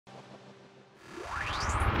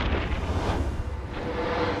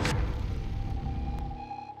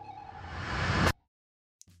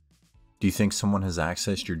Do you think someone has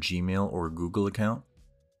accessed your Gmail or Google account?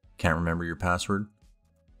 Can't remember your password?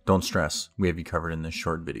 Don't stress, we have you covered in this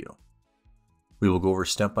short video. We will go over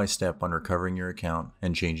step by step on recovering your account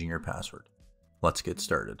and changing your password. Let's get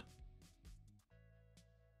started.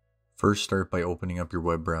 First, start by opening up your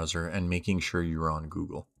web browser and making sure you are on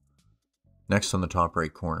Google. Next, on the top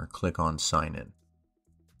right corner, click on Sign In.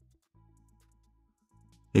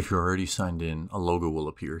 If you're already signed in, a logo will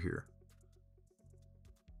appear here.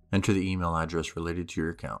 Enter the email address related to your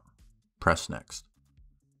account. Press Next.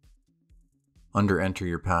 Under Enter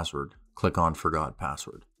Your Password, click on Forgot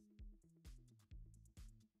Password.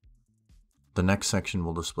 The next section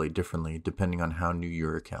will display differently depending on how new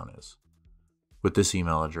your account is. With this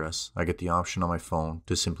email address, I get the option on my phone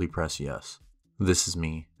to simply press Yes. This is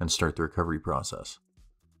me, and start the recovery process.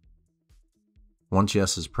 Once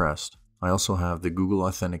Yes is pressed, I also have the Google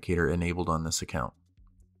Authenticator enabled on this account.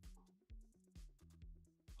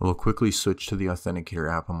 I will quickly switch to the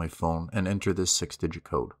Authenticator app on my phone and enter this 6-digit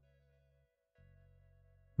code.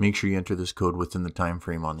 Make sure you enter this code within the time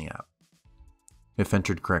frame on the app. If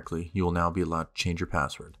entered correctly, you will now be allowed to change your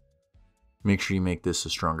password. Make sure you make this a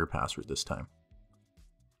stronger password this time.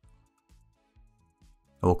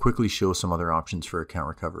 I will quickly show some other options for account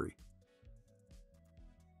recovery.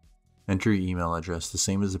 Enter your email address the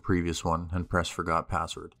same as the previous one and press Forgot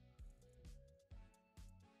Password.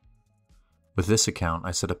 With this account,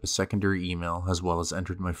 I set up a secondary email as well as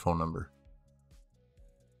entered my phone number.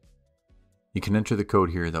 You can enter the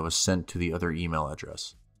code here that was sent to the other email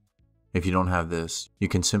address. If you don't have this, you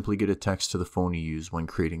can simply get a text to the phone you use when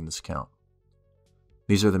creating this account.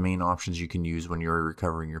 These are the main options you can use when you are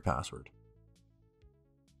recovering your password.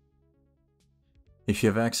 If you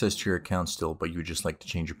have access to your account still but you would just like to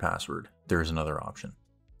change your password, there is another option.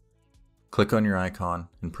 Click on your icon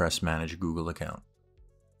and press Manage Google Account.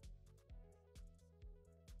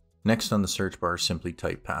 Next on the search bar, simply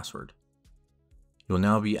type password. You will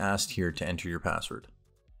now be asked here to enter your password.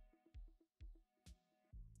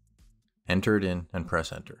 Enter it in and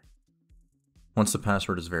press Enter. Once the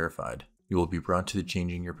password is verified, you will be brought to the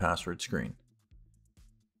Changing Your Password screen.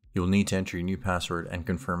 You will need to enter your new password and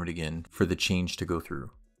confirm it again for the change to go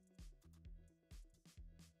through.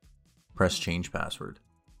 Press Change Password.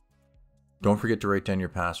 Don't forget to write down your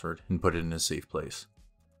password and put it in a safe place.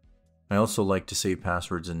 I also like to save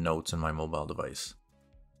passwords in notes on my mobile device.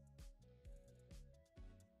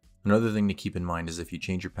 Another thing to keep in mind is if you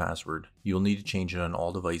change your password, you will need to change it on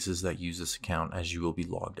all devices that use this account as you will be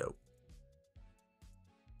logged out.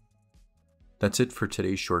 That's it for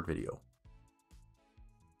today's short video.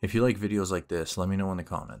 If you like videos like this, let me know in the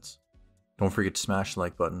comments. Don't forget to smash the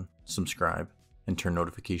like button, subscribe, and turn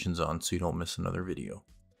notifications on so you don't miss another video.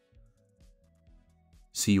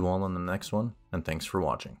 See you all on the next one, and thanks for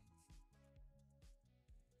watching.